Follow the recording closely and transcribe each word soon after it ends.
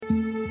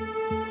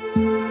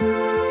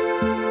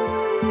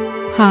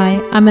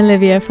Hi, I'm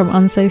Olivia from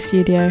Onso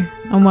Studio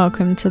and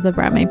welcome to the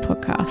Brand Made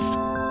podcast.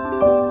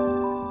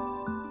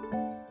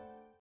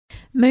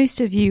 Most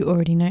of you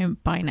already know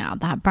by now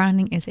that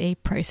branding is a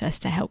process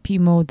to help you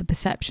mold the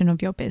perception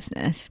of your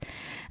business.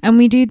 And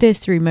we do this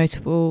through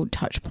multiple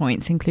touch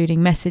points, including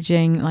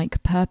messaging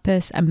like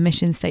purpose and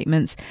mission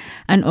statements.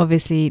 And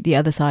obviously the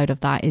other side of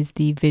that is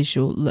the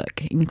visual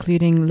look,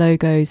 including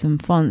logos and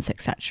fonts,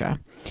 etc.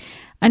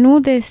 And all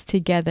this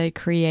together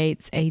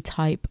creates a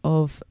type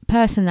of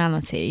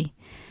personality.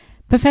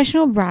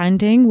 Professional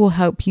branding will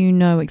help you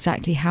know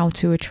exactly how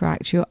to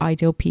attract your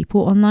ideal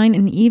people online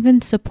and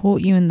even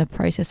support you in the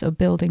process of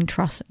building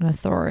trust and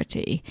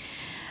authority.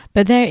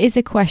 But there is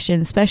a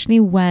question, especially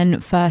when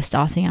first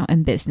starting out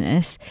in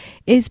business,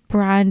 is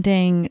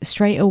branding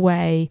straight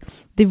away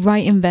the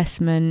right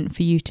investment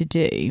for you to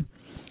do?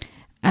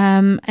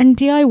 And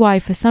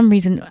DIY for some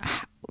reason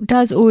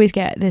does always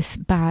get this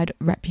bad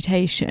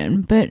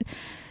reputation, but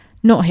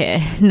not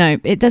here. No,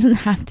 it doesn't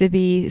have to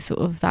be sort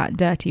of that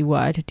dirty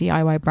word,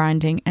 DIY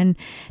branding. And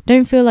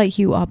don't feel like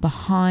you are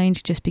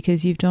behind just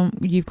because you've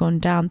gone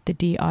down the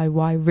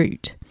DIY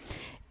route.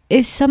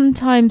 It's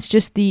sometimes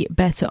just the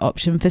better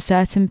option for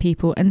certain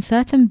people and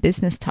certain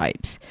business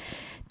types.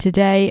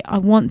 Today, I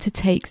want to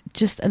take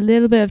just a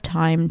little bit of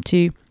time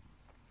to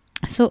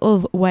sort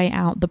of weigh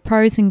out the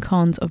pros and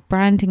cons of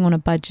branding on a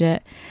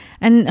budget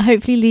and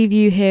hopefully leave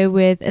you here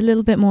with a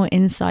little bit more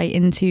insight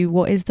into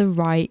what is the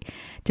right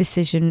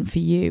decision for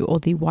you or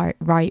the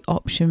right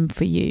option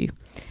for you.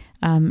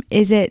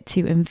 Is it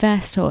to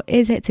invest or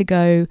is it to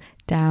go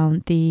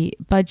down the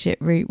budget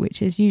route,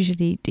 which is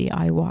usually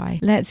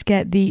DIY? Let's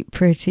get the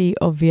pretty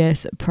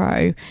obvious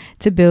pro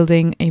to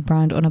building a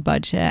brand on a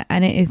budget,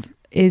 and it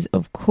is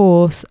of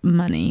course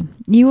money.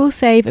 You will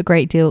save a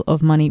great deal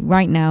of money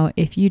right now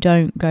if you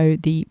don't go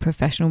the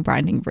professional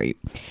branding route,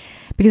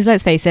 because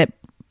let's face it,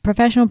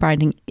 professional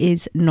branding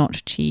is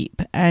not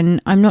cheap.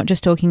 And I'm not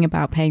just talking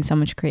about paying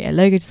someone to create a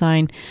logo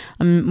design.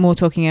 I'm more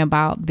talking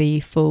about the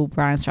full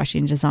brand strategy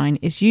and design.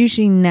 It's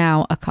usually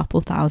now a couple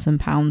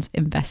 £1,000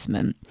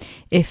 investment,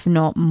 if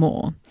not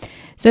more.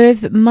 So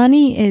if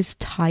money is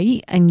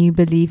tight and you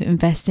believe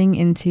investing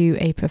into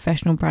a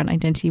professional brand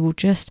identity will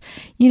just,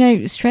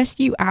 stress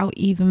you out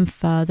even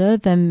further,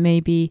 then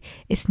maybe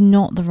it's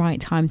not the right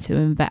time to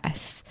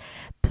invest.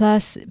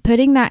 Plus,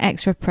 putting that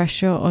extra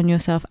pressure on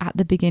yourself at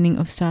the beginning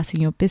of starting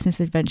your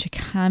business adventure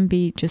can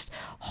be just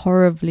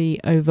horribly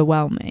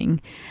overwhelming.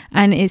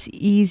 And it's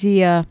easy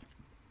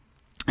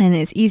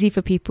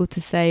for people to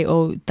say,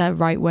 oh, the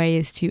right way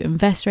is to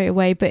invest straight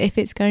away. But if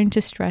it's going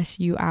to stress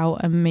you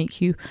out and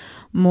make you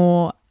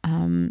more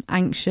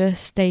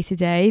anxious day to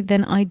day,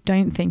 then I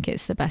don't think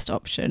it's the best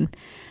option.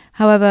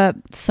 However,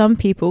 some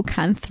people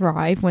can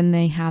thrive when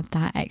they have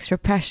that extra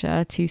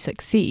pressure to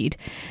succeed.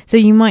 So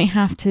you might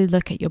have to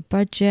look at your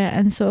budget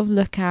and sort of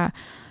look at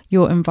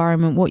your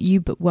environment, what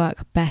you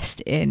work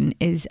best in.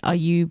 Are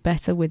you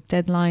better with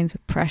deadlines,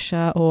 with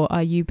pressure, or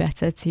are you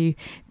better to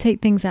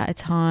take things at a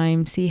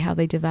time, see how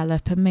they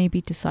develop, and maybe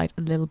decide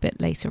a little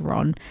bit later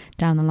on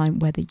down the line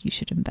whether you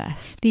should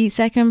invest? The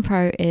second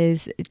pro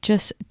is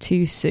just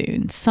too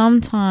soon.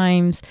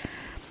 Sometimes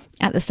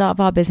at the start of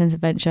our business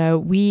adventure,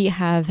 we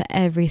have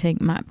everything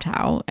mapped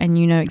out and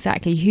you know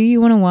exactly who you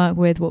want to work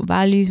with, what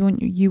values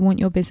you want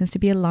your business to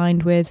be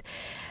aligned with.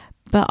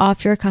 But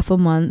after a couple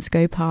months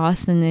go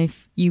past, and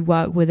if you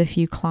work with a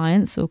few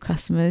clients or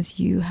customers,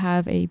 you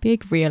have a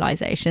big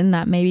realization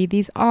that maybe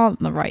these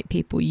aren't the right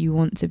people you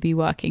want to be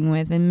working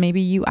with, and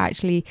maybe you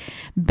actually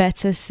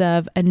better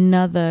serve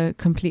another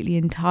completely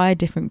entire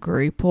different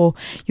group, or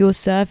your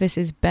service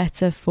is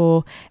better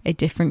for a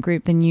different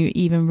group than you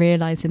even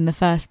realized in the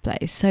first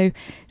place. So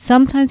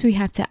sometimes we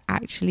have to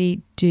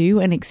actually do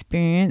and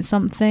experience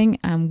something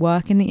and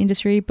work in the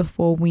industry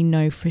before we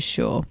know for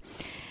sure.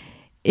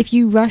 If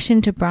you rush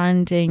into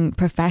branding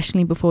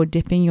professionally before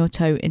dipping your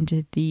toe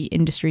into the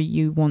industry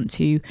you want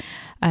to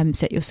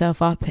set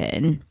yourself up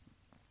in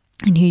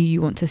and who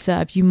you want to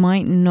serve, you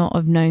might not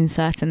have known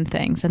certain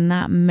things, and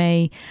that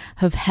may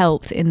have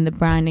helped in the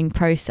branding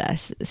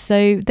process.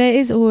 So there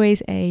is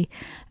always a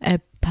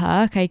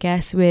perk, I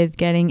guess, with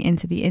getting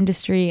into the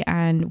industry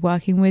and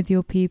working with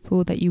your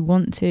people that you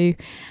want to.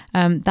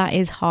 That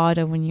is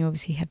harder when you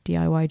obviously have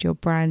DIY'd your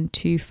brand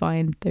to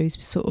find those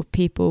sort of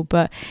people,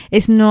 but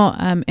it's not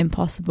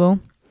impossible.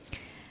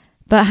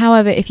 But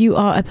however, if you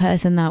are a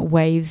person that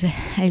waves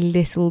a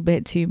little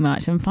bit too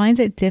much and finds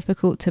it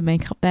difficult to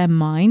make up their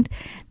mind,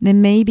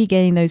 then maybe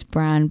getting those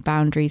brand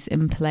boundaries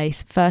in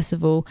place, first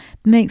of all,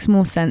 makes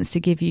more sense to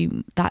give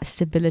you that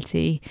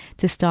stability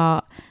to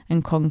start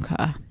and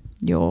conquer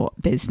your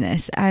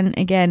business. And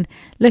again,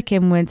 look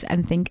inwards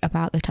and think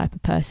about the type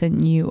of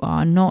person you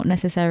are, not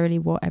necessarily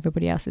what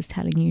everybody else is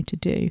telling you to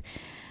do.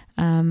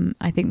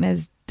 I think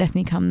there's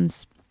definitely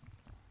comes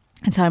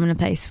a time and a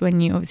place when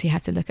you obviously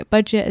have to look at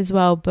budget as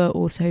well, but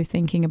also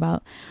thinking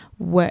about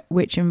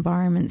which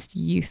environments do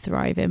you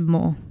thrive in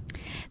more.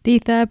 The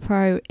third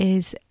pro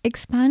is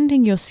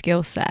expanding your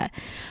skill set.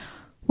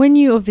 When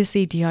you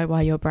obviously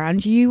DIY your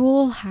brand, you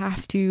will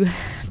have to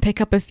pick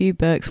up a few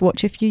books,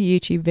 watch a few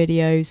YouTube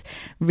videos,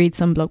 read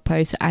some blog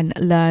posts, and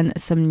learn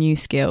some new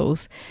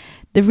skills.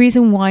 The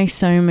reason why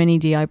so many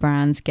DIY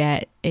brands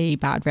get a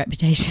bad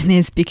reputation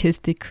is because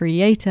the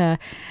creator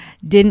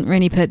didn't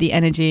really put the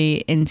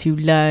energy into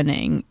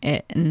learning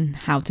it and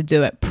how to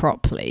do it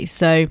properly.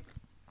 So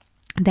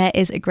there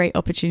is a great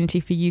opportunity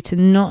for you to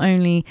not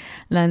only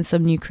learn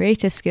some new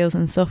creative skills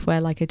and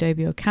software like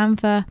Adobe or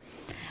Canva,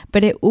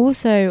 but it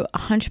also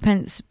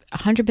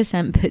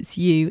 100% puts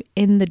you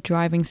in the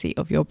driving seat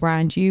of your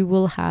brand. You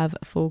will have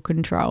full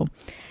control.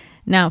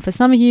 Now, for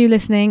some of you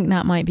listening,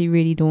 that might be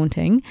really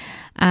daunting,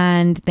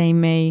 and you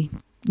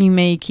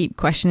may keep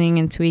questioning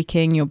and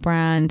tweaking your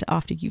brand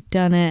after you've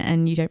done it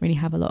and you don't really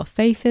have a lot of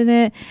faith in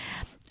it.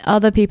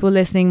 Other people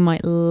listening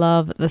might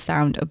love the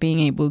sound of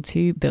being able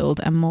to build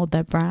and mold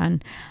their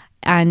brand.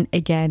 And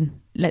again,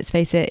 let's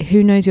face it,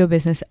 who knows your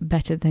business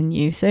better than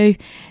you? So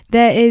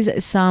there is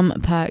some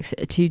perks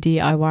to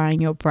DIYing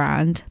your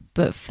brand.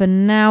 But for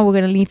now, we're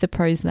going to leave the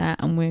pros there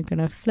and we're going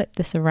to flip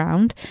this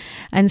around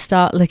and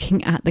start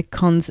looking at the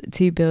cons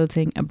to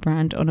building a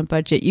brand on a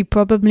budget. You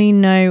probably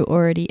know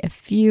already a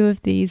few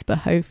of these, but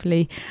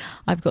hopefully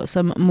I've got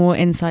some more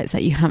insights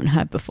that you haven't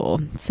heard before.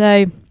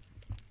 So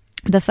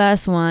the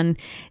first one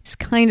is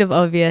kind of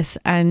obvious,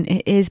 and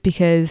it is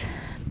because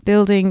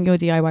building your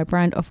DIY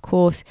brand, of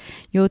course,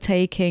 you're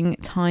taking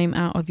time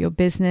out of your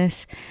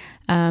business,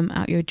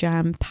 out your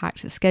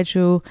jam-packed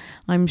schedule,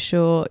 I'm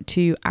sure,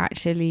 to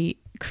actually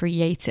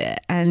create it.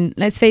 And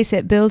let's face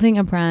it, building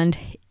a brand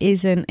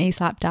isn't a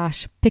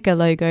slapdash, pick a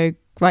logo,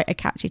 write a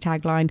catchy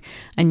tagline,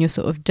 and you're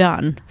sort of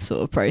done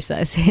sort of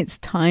process. It's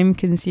time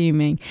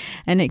consuming,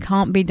 and it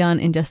can't be done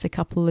in just a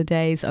couple of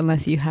days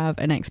unless you have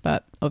an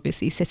expert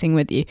obviously sitting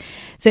with you.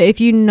 So if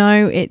you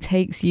know it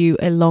takes you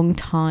a long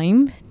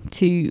time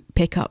to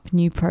pick up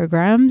new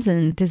programs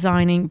and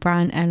designing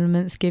brand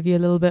elements give you a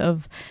little bit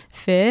of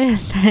fear,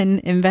 then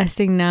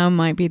investing now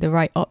might be the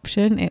right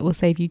option. It will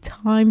save you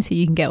time so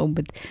you can get on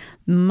with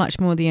much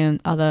more the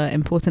other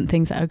important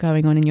things that are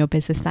going on in your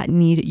business that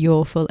need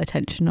your full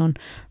attention on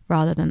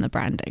rather than the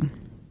branding.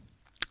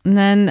 And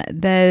then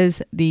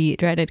there's the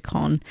dreaded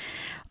con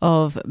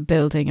of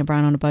building a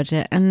brand on a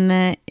budget, and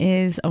there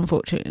is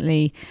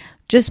unfortunately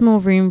just more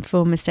room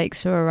for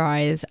mistakes to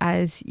arise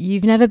as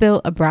you've never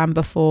built a brand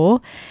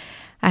before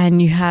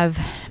and you have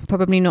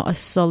probably not a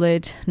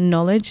solid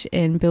knowledge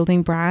in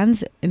building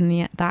brands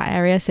in that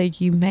area. So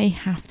you may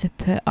have to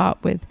put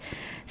up with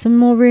some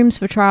more rooms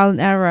for trial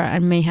and error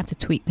and may have to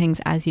tweak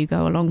things as you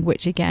go along,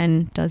 which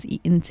again does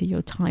eat into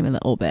your time a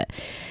little bit.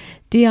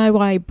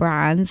 DIY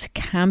brands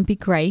can be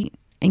great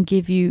and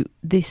give you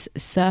this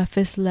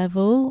surface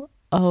level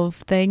of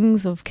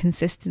things, of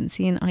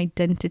consistency and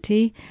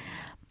identity,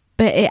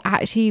 but it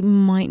actually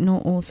might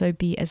not also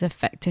be as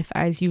effective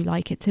as you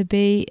like it to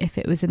be if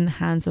it was in the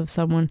hands of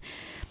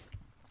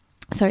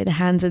the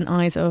hands and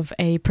eyes of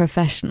a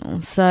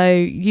professional. So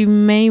you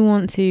may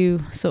want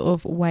to sort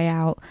of weigh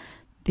out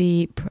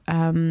the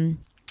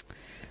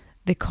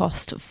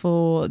cost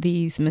for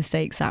these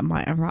mistakes that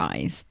might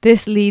arise.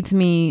 This leads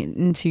me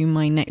into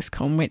my next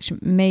con, which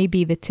may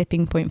be the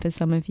tipping point for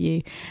some of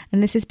you.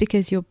 And this is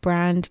because your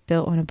brand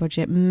built on a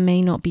budget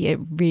may not be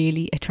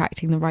really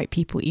attracting the right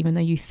people, even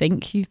though you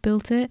think you've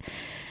built it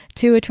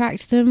to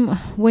attract them.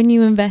 When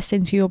you invest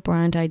into your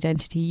brand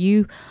identity,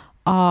 you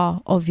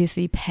are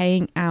obviously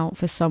paying out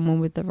for someone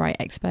with the right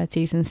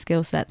expertise and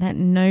skill set that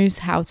knows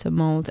how to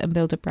mold and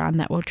build a brand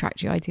that will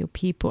attract your ideal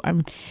people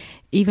and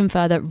even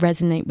further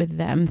resonate with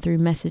them through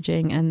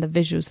messaging and the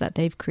visuals that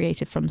they've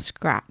created from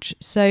scratch.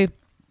 So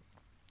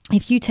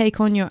if you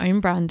take on your own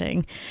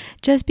branding,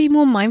 just be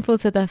more mindful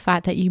to the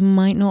fact that you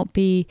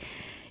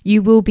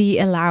will be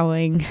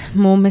allowing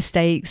more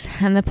mistakes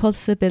and the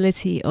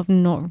possibility of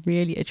not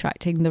really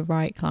attracting the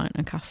right client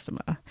or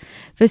customer.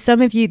 For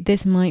some of you,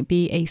 this might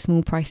be a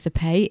small price to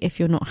pay if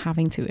you're not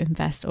having to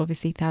invest,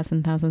 obviously,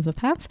 thousands of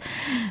pounds.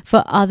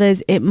 For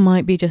others, it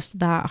might be just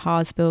that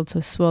hard pill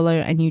to swallow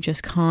and you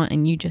just can't,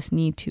 and you just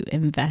need to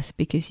invest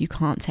because you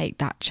can't take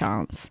that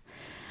chance.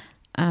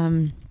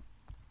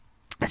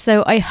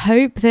 So I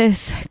hope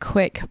this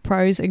quick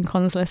pros and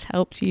cons list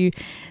helped you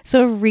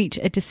sort of reach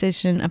a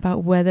decision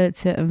about whether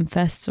to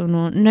invest or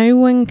not. No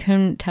one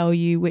can tell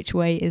you which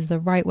way is the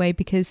right way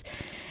because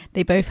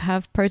they both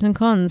have pros and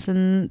cons.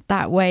 And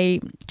that way,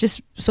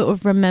 just sort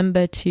of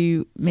remember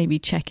to maybe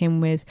check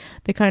in with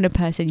the kind of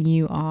person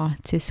you are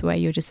to sway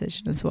your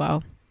decision as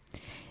well.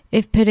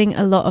 If putting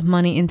a lot of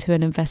money into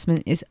an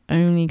investment is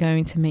only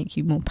going to make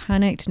you more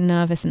panicked,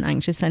 nervous and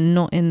anxious, and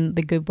not in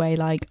the good way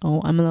like,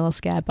 oh, I'm a little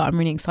scared, but I'm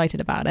really excited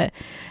about it,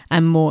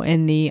 and more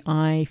in the,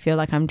 I feel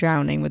like I'm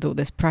drowning with all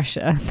this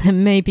pressure,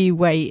 then maybe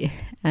wait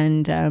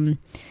and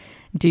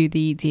do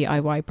the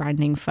DIY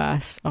branding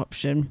first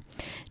option.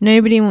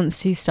 Nobody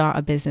wants to start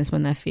a business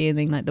when they're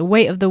feeling like the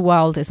weight of the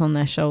world is on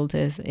their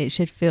shoulders. It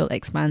should feel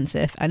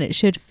expansive and it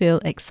should feel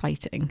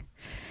exciting.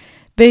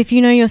 But if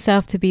you know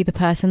yourself to be the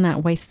person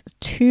that wastes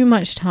too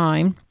much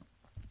time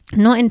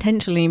not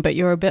intentionally, but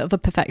you're a bit of a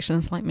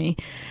perfectionist like me.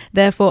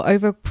 Therefore,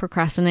 over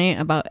procrastinate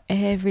about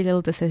every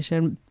little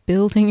decision.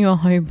 Building your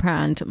home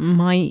brand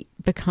might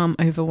become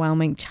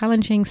overwhelming,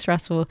 challenging,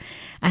 stressful,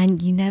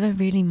 and you never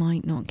really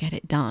might not get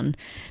it done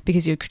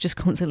because you're just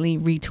constantly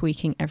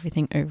retweaking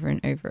everything over and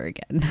over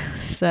again.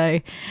 So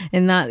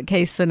in that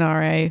case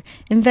scenario,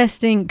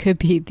 investing could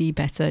be the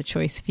better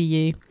choice for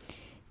you.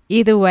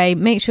 Either way,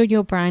 make sure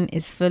your brand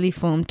is fully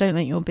formed. Don't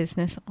let your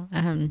business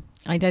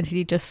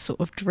identity just sort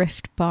of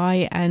drift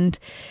by and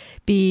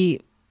be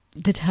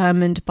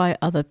determined by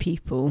other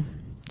people.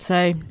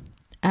 So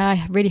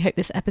I really hope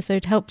this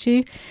episode helped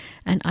you,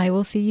 and I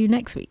will see you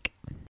next week.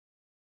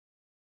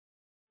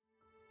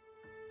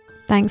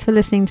 Thanks for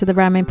listening to the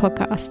Brandmade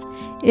podcast.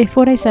 If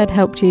what I said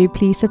helped you,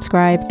 please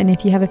subscribe, and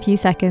if you have a few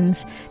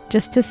seconds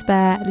just to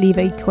spare, leave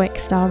a quick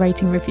star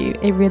rating review.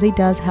 It really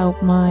does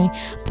help my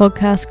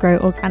podcast grow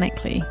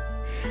organically.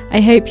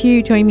 I hope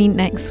you join me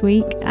next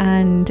week,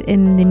 and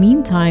in the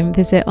meantime,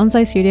 visit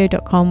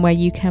onsitestudio.com where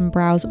you can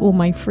browse all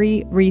my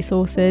free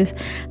resources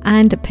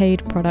and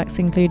paid products,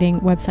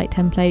 including website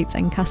templates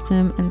and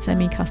custom and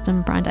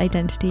semi-custom brand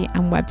identity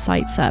and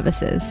website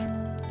services.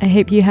 I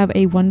hope you have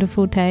a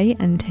wonderful day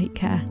and take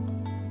care.